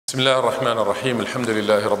بسم الله الرحمن الرحيم الحمد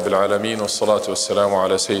لله رب العالمين والصلاة والسلام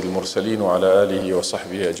على سيد المرسلين وعلى آله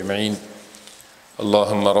وصحبه أجمعين.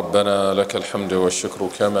 اللهم ربنا لك الحمد والشكر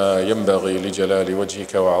كما ينبغي لجلال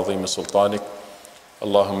وجهك وعظيم سلطانك.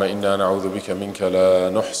 اللهم إنا نعوذ بك منك لا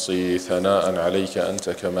نحصي ثناء عليك أنت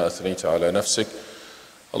كما أثنيت على نفسك.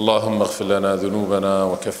 اللهم اغفر لنا ذنوبنا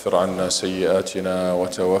وكفر عنا سيئاتنا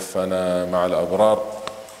وتوفنا مع الأبرار.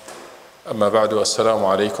 أما بعد السلام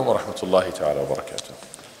عليكم ورحمة الله تعالى وبركاته.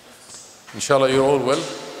 Inshallah, you're all well?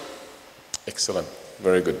 Excellent.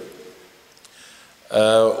 Very good.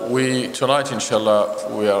 Tonight, inshallah,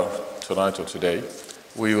 today,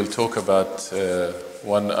 we will talk about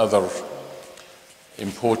one other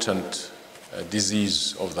important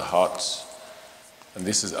disease of the heart, and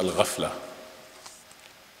this is al-ghafla.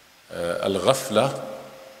 Al-ghafla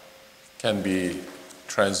can be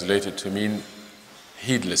translated to mean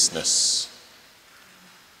heedlessness,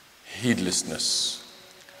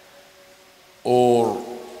 or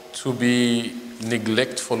to be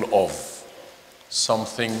neglectful of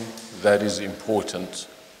something that is important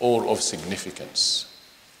or of significance.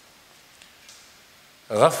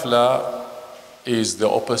 Ghafla is the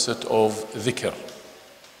opposite of dhikr.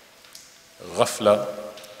 Ghafla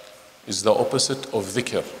is the opposite of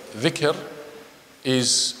dhikr. Dhikr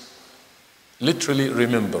is literally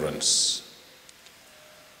remembrance.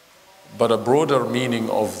 But a broader meaning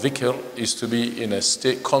of dhikr is to be in a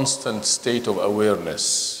constant state of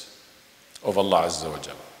awareness of Allah Azza wa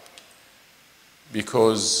Jal.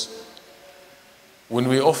 Because when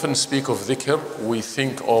we often speak of dhikr, we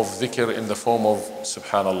think of dhikr in the form of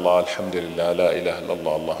Subhanallah, Alhamdulillah, La ilaha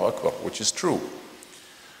illallah, Allahu Akbar, which is true.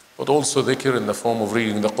 But also dhikr in the form of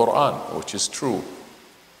reading the Quran, which is true.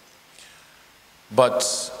 But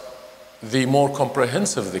the more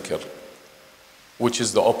comprehensive dhikr, which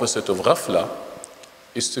is the opposite of ghafla,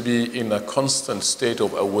 is to be in a constant state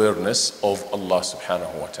of awareness of Allah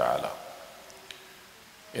subhanahu wa ta'ala.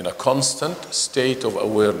 In a constant state of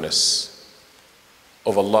awareness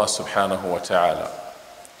of Allah subhanahu wa ta'ala.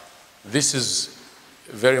 This is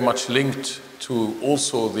very much linked to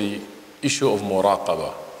also the issue of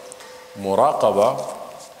muraqabah. Muraqabah,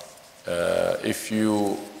 if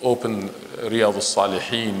you open Riyadh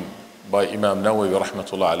al-Salihin by Imam Nawawi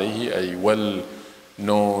rahmatullah alayhi, a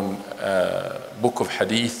well-known book of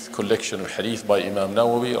hadith, collection of hadith by Imam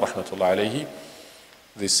Nawawi rahmatullah alayhi,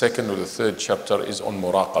 the second or the third chapter is on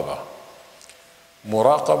muraqabah.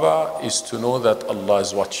 Muraqabah is to know that Allah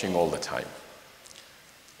is watching all the time.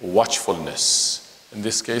 Watchfulness. In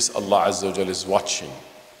this case, Allah Azza wa Jal is watching.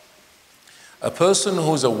 A person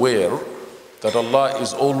who is aware that Allah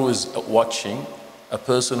is always watching, a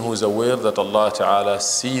person who is aware that Allah Ta'ala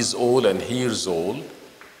sees all and hears all,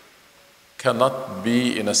 cannot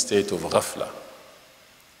be in a state of ghafla,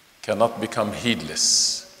 cannot become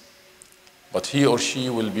heedless. But he or she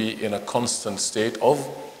will be in a constant state of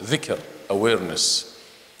dhikr, awareness.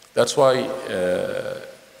 That's why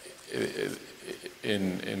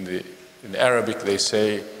in Arabic they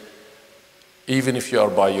say, even if you are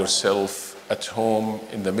by yourself at home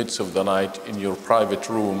in the midst of the night in your private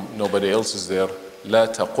room, nobody else is there, لا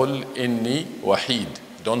تقل إني وحيد.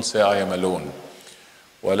 Don't say I am alone.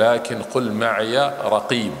 ولكن قل معي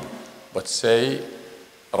رقيب. But say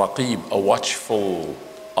رقيب, a watchful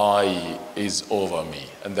eye is over me,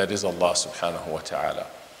 and that is Allah subhanahu wa ta'ala.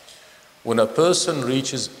 When a person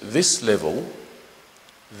reaches this level,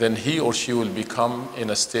 then he or she will become in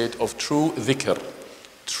a state of true dhikr,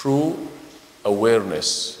 true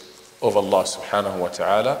awareness of Allah subhanahu wa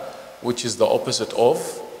ta'ala, which is the opposite of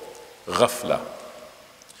ghafla.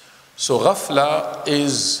 So ghafla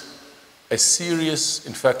is a serious,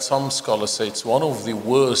 in fact some scholars say it's one of the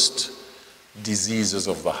worst diseases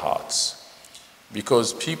of the hearts.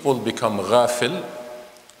 Because people become ghafil,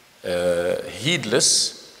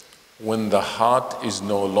 heedless, when the heart is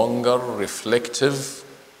no longer reflective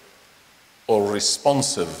or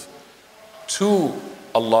responsive to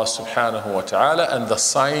Allah subhanahu wa ta'ala and the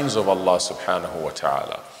signs of Allah subhanahu wa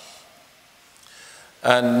ta'ala.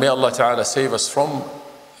 And may Allah ta'ala save us from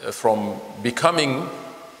becoming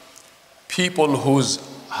people whose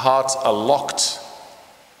hearts are locked,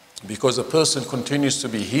 because a person continues to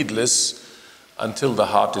be heedless until the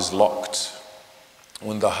heart is locked.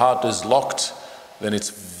 When the heart is locked, then it's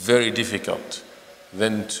very difficult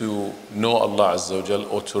then to know Allah Azza wa Jal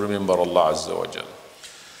or to remember Allah Azza wa Jal.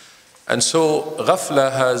 And so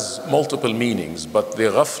ghafla has multiple meanings, but the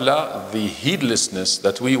ghafla, the heedlessness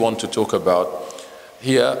that we want to talk about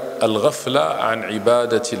here, al-ghafla an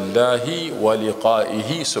ibadatillahi wa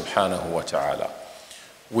liqa'ihi subhanahu wa ta'ala.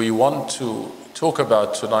 We want to talk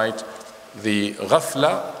about tonight the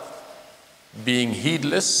ghafla being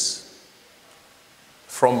heedless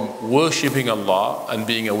from worshipping Allah and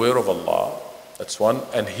being aware of Allah. That's one.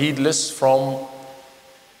 And heedless from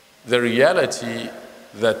the reality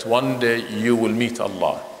that one day you will meet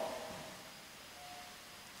Allah.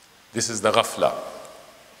 This is the ghafla.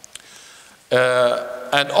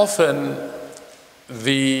 And often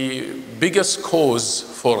the biggest cause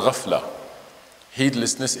for ghafla,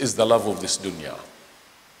 heedlessness, is the love of this dunya,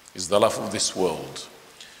 is the love of this world.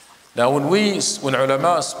 Now when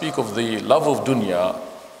ulama speak of the love of dunya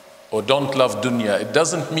or don't love dunya, it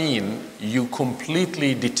doesn't mean you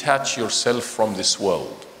completely detach yourself from this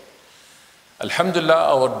world.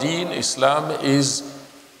 Alhamdulillah, our deen, Islam, is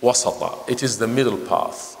wasata. It is the middle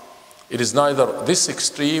path. It is neither this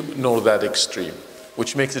extreme nor that extreme,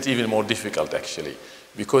 which makes it even more difficult actually,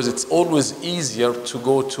 because it's always easier to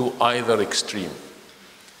go to either extreme.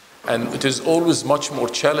 And it is always much more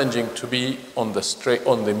challenging to be on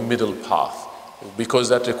the middle path, because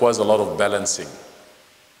that requires a lot of balancing,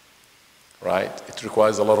 right? It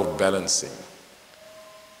requires a lot of balancing.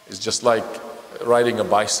 It's just like riding a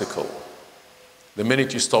bicycle. The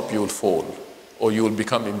minute you stop, you will fall, or you will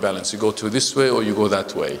become imbalanced. You go to this way or you go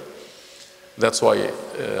that way. That's why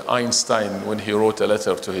Einstein, when he wrote a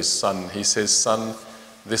letter to his son, he says, "Son,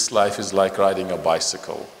 this life is like riding a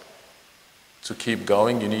bicycle. To keep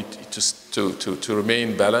going, you need to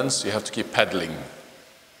remain balanced, you have to keep pedaling."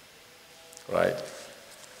 Right?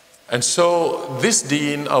 And so this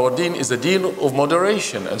deen, our deen, is a deen of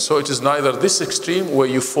moderation. And so it is neither this extreme where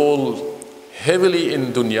you fall heavily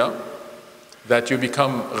in dunya, that you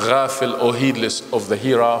become ghafil or heedless of the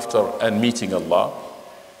hereafter and meeting Allah,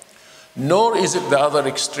 nor is it the other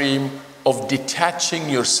extreme of detaching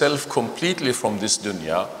yourself completely from this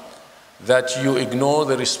dunya, that you ignore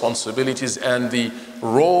the responsibilities and the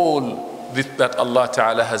role that Allah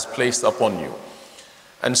Ta'ala has placed upon you.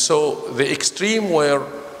 And so the extreme where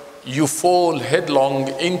you fall headlong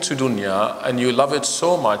into dunya and you love it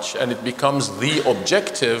so much and it becomes the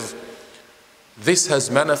objective, this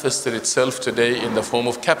has manifested itself today in the form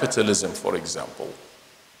of capitalism, for example.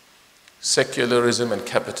 Secularism and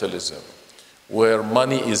capitalism, where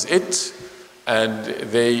money is it, and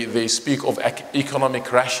they speak of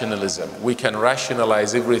economic rationalism. We can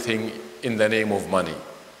rationalize everything in the name of money,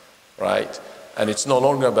 right? And it's no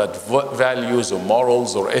longer about values or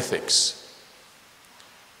morals or ethics.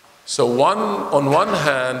 So on one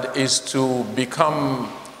hand is to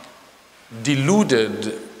become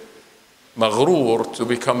deluded, maghrur, to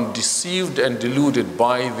become deceived and deluded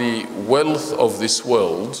by the wealth of this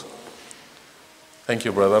world. Thank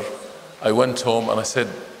you, brother. I went home and I said,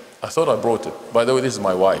 I thought I brought it. By the way, this is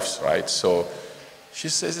my wife's, right? So she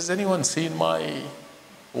says, "Has anyone seen my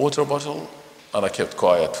water bottle?" And I kept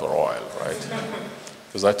quiet for a while, right?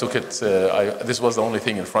 Because I took it, this was the only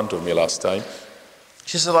thing in front of me last time.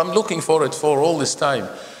 She said, "I'm looking for it for all this time."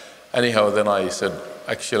 Anyhow, then I said,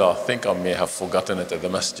 "Actually, I think I may have forgotten it at the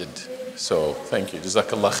masjid." So thank you,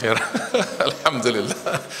 Jazakallah khair.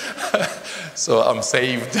 Alhamdulillah. So I'm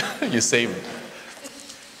saved. You saved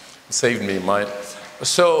me, mine.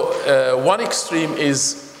 So one extreme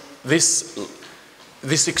is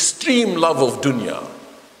this extreme love of dunya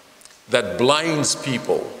that blinds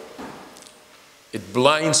people. It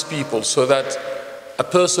blinds people so that a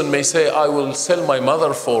person may say, "I will sell my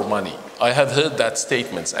mother for money." I have heard that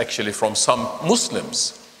statements actually from some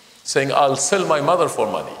Muslims saying, "I'll sell my mother for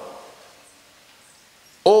money."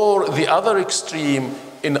 Or the other extreme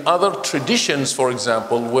in other traditions, for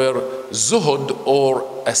example, where zuhud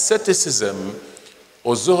or asceticism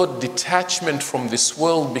or zuhud, detachment from this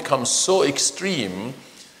world, becomes so extreme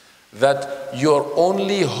that you're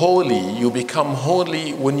only holy, you become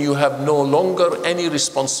holy when you have no longer any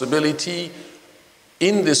responsibility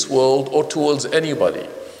in this world or towards anybody.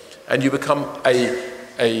 And you become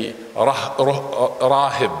a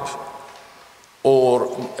rahib or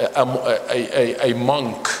a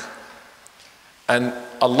monk. And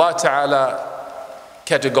Allah Ta'ala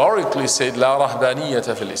categorically said, "La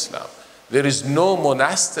rahbaniyata fil Islam." There is no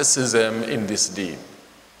monasticism in this deen.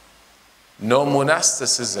 No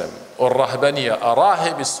monasticism or rahbaniya. A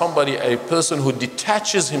rahib is somebody, a person who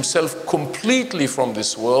detaches himself completely from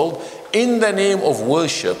this world in the name of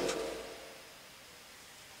worship,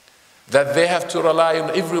 that they have to rely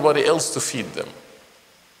on everybody else to feed them.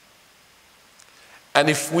 And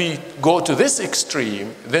if we go to this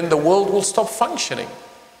extreme, then the world will stop functioning.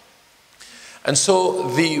 And so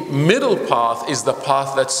the middle path is the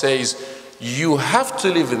path that says, you have to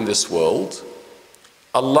live in this world.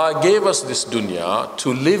 Allah gave us this dunya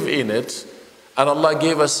to live in it, and Allah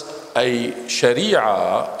gave us a sharia,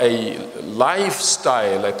 a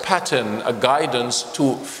lifestyle, a pattern, a guidance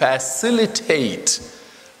to facilitate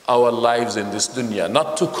our lives in this dunya,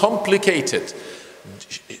 not to complicate it,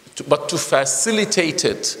 but to facilitate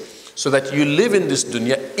it so that you live in this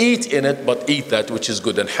dunya, eat in it, but eat that which is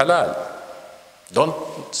good and halal. Don't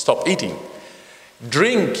stop eating.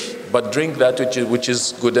 Drink, but drink that which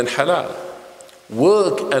is good and halal.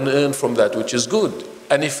 Work and earn from that which is good.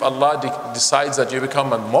 And if Allah decides that you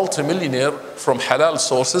become a multimillionaire from halal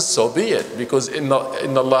sources, so be it. Because inna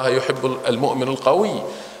Allah yuhibbul al-mu'min al-qawi.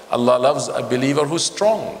 Allah loves a believer who's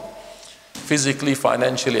strong, physically,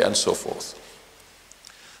 financially, and so forth.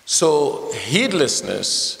 So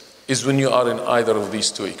heedlessness is when you are in either of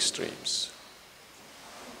these two extremes.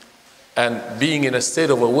 And being in a state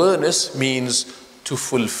of awareness means to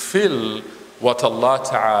fulfill what Allah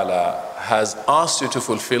Ta'ala has asked you to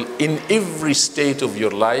fulfill in every state of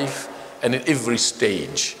your life and in every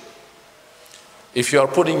stage. If you are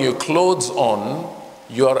putting your clothes on,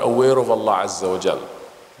 you are aware of Allah Azza wa Jal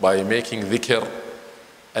by making dhikr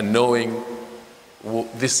and knowing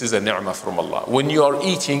this is a ni'mah from Allah. When you are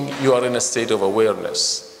eating, you are in a state of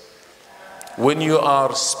awareness. When you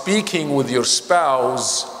are speaking with your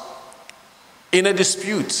spouse in a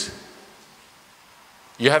dispute,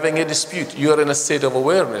 you're having a dispute, you are in a state of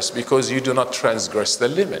awareness because you do not transgress the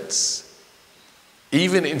limits.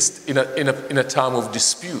 Even in a time of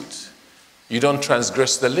dispute, you don't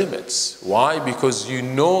transgress the limits. Why? Because you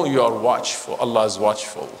know you are watchful, Allah is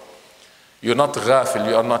watchful. You're not ghafil,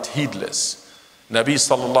 you are not heedless. Nabi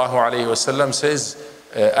sallallahu alayhi wa sallam says,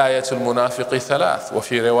 Ayatul munafiqi thalath, wa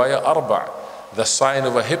fi riwaya arba'. The sign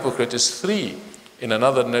of a hypocrite is 3. In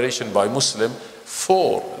another narration by Muslim,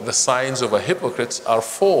 4. The signs of a hypocrite are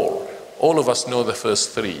 4. All of us know the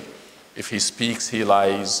first 3. If he speaks, he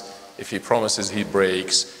lies. If he promises, he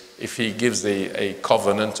breaks. If he gives a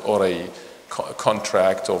covenant or a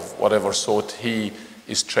contract of whatever sort, he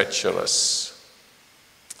is treacherous.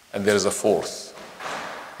 And there is a 4th.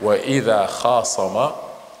 وَإِذَا خَاصَمَ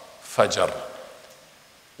فَجَرَ.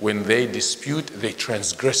 When they dispute, they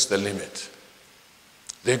transgress the limit.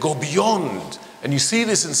 They go beyond. And you see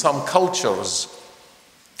this in some cultures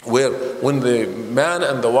where when the man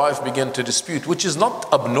and the wife begin to dispute, which is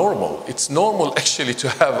not abnormal. It's normal actually to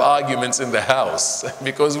have arguments in the house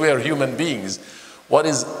because we are human beings. What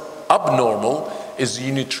is abnormal is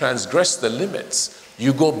you need to transgress the limits.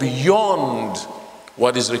 You go beyond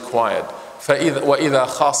what is required. وَإِذَا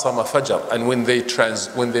خَاصَمَ فَجَرَ. And when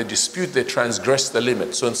they dispute, they transgress the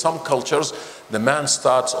limit. So in some cultures, the man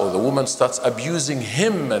starts or the woman starts abusing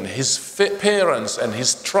him and his parents and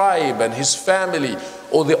his tribe and his family,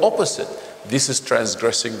 or the opposite. This is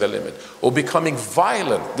transgressing the limit. Or becoming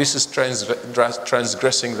violent. This is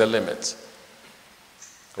transgressing the limit.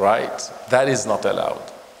 Right? That is not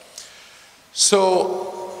allowed. So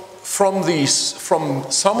from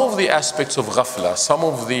some of the aspects of ghafla, some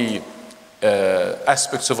of the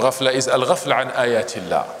aspects of ghafla is al-ghafla an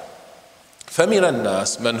ayatillah. فمن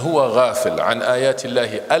الناس من هو غافل عن آيات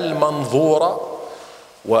الله المنظورة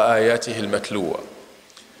وآياته المتلوة.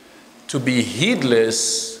 To be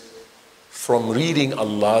heedless from reading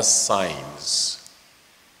Allah's signs.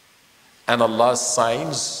 And Allah's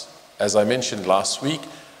signs, as I mentioned last week,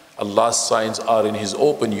 Allah's signs are in His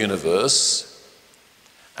open universe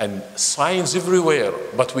and signs everywhere,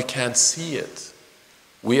 but we can't see it.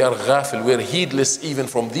 We are ghafil, we are heedless even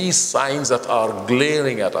from these signs that are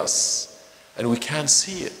glaring at us, and we can't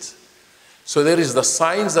see it. So there is the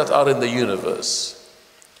signs that are in the universe,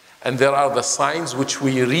 and there are the signs which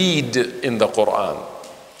we read in the Quran.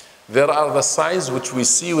 There are the signs which we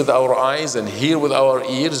see with our eyes and hear with our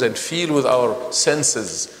ears and feel with our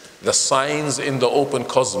senses. The signs in the open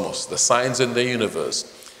cosmos, the signs in the universe.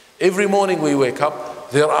 Every morning we wake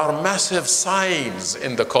up, there are massive signs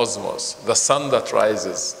in the cosmos. The sun that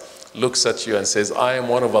rises looks at you and says, I am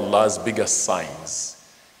one of Allah's biggest signs.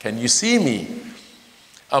 Can you see me?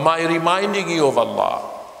 Am I reminding you of Allah?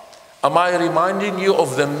 Am I reminding you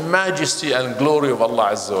of the majesty and glory of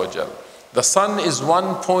Allah Azza wa Jal? The sun is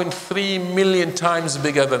 1.3 million times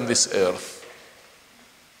bigger than this earth.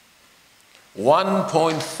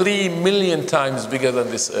 1.3 million times bigger than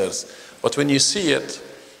this earth. But when you see it,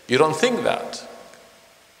 you don't think that.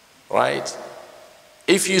 Right?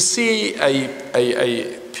 If you see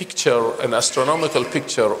a picture, an astronomical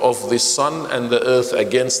picture of the sun and the earth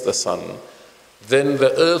against the sun, then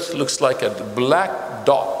the earth looks like a black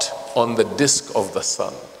dot on the disk of the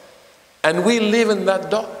sun. And we live in that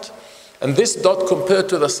dot. And this dot compared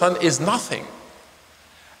to the sun is nothing.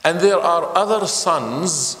 And there are other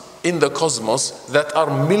suns in the cosmos that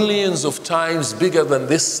are millions of times bigger than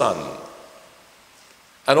this sun.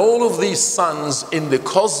 And all of these suns in the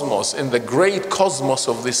cosmos, in the great cosmos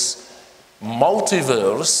of this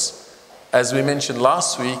multiverse, as we mentioned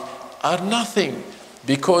last week, are nothing,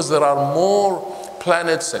 because there are more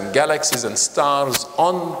planets and galaxies and stars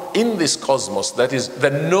in this cosmos, that is the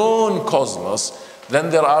known cosmos, than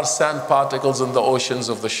there are sand particles in the oceans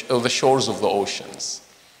of the shores of the oceans.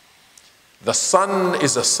 The sun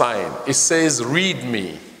is a sign. It says, read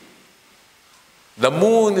me. The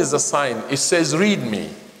moon is a sign. It says, read me.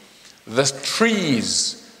 The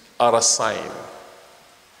trees are a sign.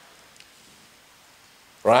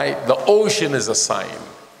 Right? The ocean is a sign.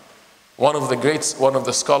 One of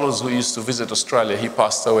the scholars who used to visit Australia, he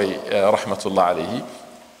passed away, rahmatullah alayhi.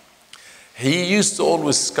 He used to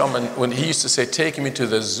always come, and when he used to say, take me to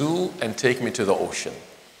the zoo and take me to the ocean.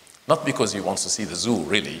 Not because he wants to see the zoo,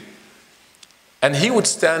 really. And he would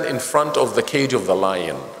stand in front of the cage of the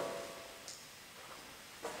lion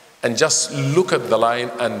and just look at the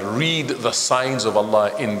lion and read the signs of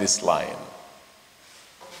Allah in this lion.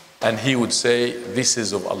 And he would say, this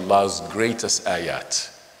is of Allah's greatest ayat,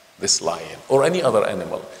 this lion, or any other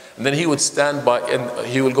animal. And then he would stand by, and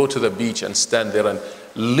he will go to the beach and stand there and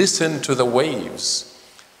listen to the waves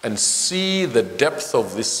and see the depth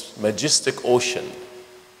of this majestic ocean,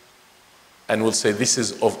 and will say, this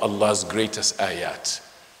is of Allah's greatest ayat.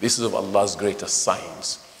 This is of Allah's greatest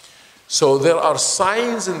signs. So there are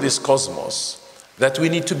signs in this cosmos that we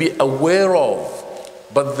need to be aware of.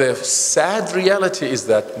 But the sad reality is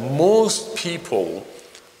that most people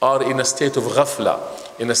are in a state of ghafla,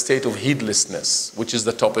 in a state of heedlessness, which is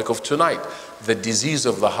the topic of tonight, the disease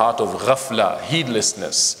of the heart of ghafla,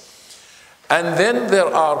 heedlessness. And then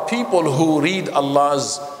there are people who read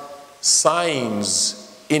Allah's signs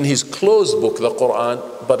in His closed book, the Quran,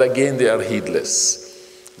 but again they are heedless.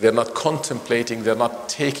 They're not contemplating, they're not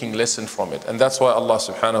taking lesson from it. And that's why Allah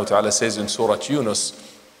subhanahu wa ta'ala says in Surah Yunus,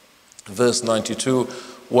 verse 92,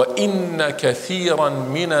 وَإِنَّ كَثِيرًا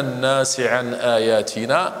مِنَ النَّاسِ عَنْ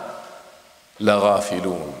آيَاتِنَا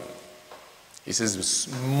لَغَافِلُونَ. He says,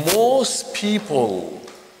 most people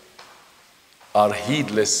are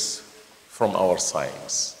heedless from our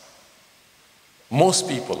signs. Most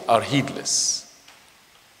people are heedless.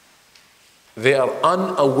 They are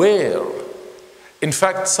unaware. In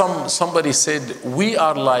fact, somebody said, we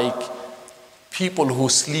are like people who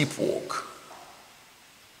sleepwalk.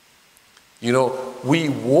 You know, we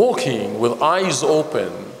walking with eyes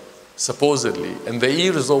open, supposedly, and the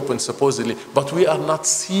ears open, supposedly, but we are not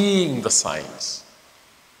seeing the signs.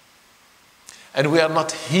 And we are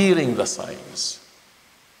not hearing the signs.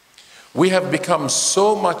 We have become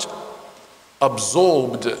so much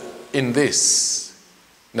absorbed in this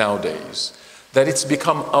nowadays that it's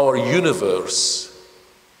become our universe.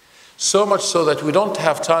 So much so that we don't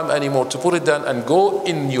have time anymore to put it down and go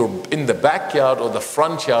in the backyard or the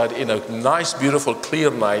front yard in a nice, beautiful, clear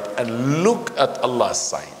night and look at Allah's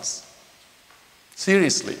signs.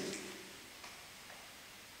 Seriously.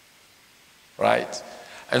 Right?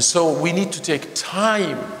 And so we need to take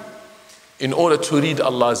time in order to read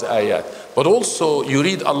Allah's ayat. But also you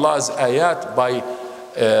read Allah's ayat by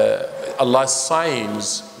Allah's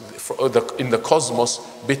signs in the cosmos,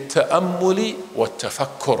 بِالتَّأَمُّلِ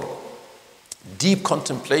وَالتَّفَكُّرِ. Deep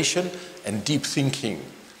contemplation and deep thinking.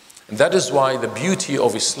 And that is why the beauty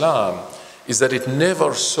of Islam is that it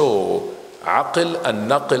never saw aql and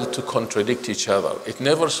naql to contradict each other. It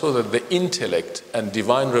never saw that the intellect and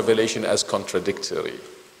divine revelation as contradictory.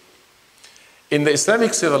 In the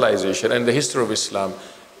Islamic civilization and the history of Islam,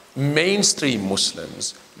 mainstream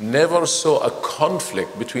Muslims never saw a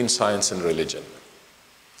conflict between science and religion.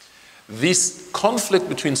 This conflict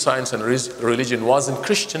between science and religion was in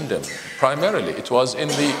Christendom, primarily. It was in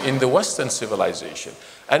the Western civilization.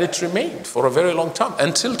 And it remained for a very long time,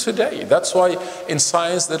 until today. That's why in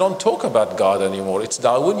science they don't talk about God anymore. It's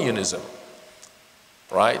Darwinianism,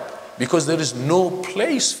 right? Because there is no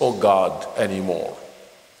place for God anymore.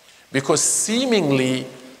 Because seemingly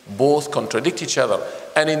both contradict each other.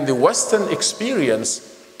 And in the Western experience,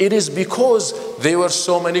 it is because there were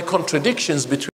so many contradictions between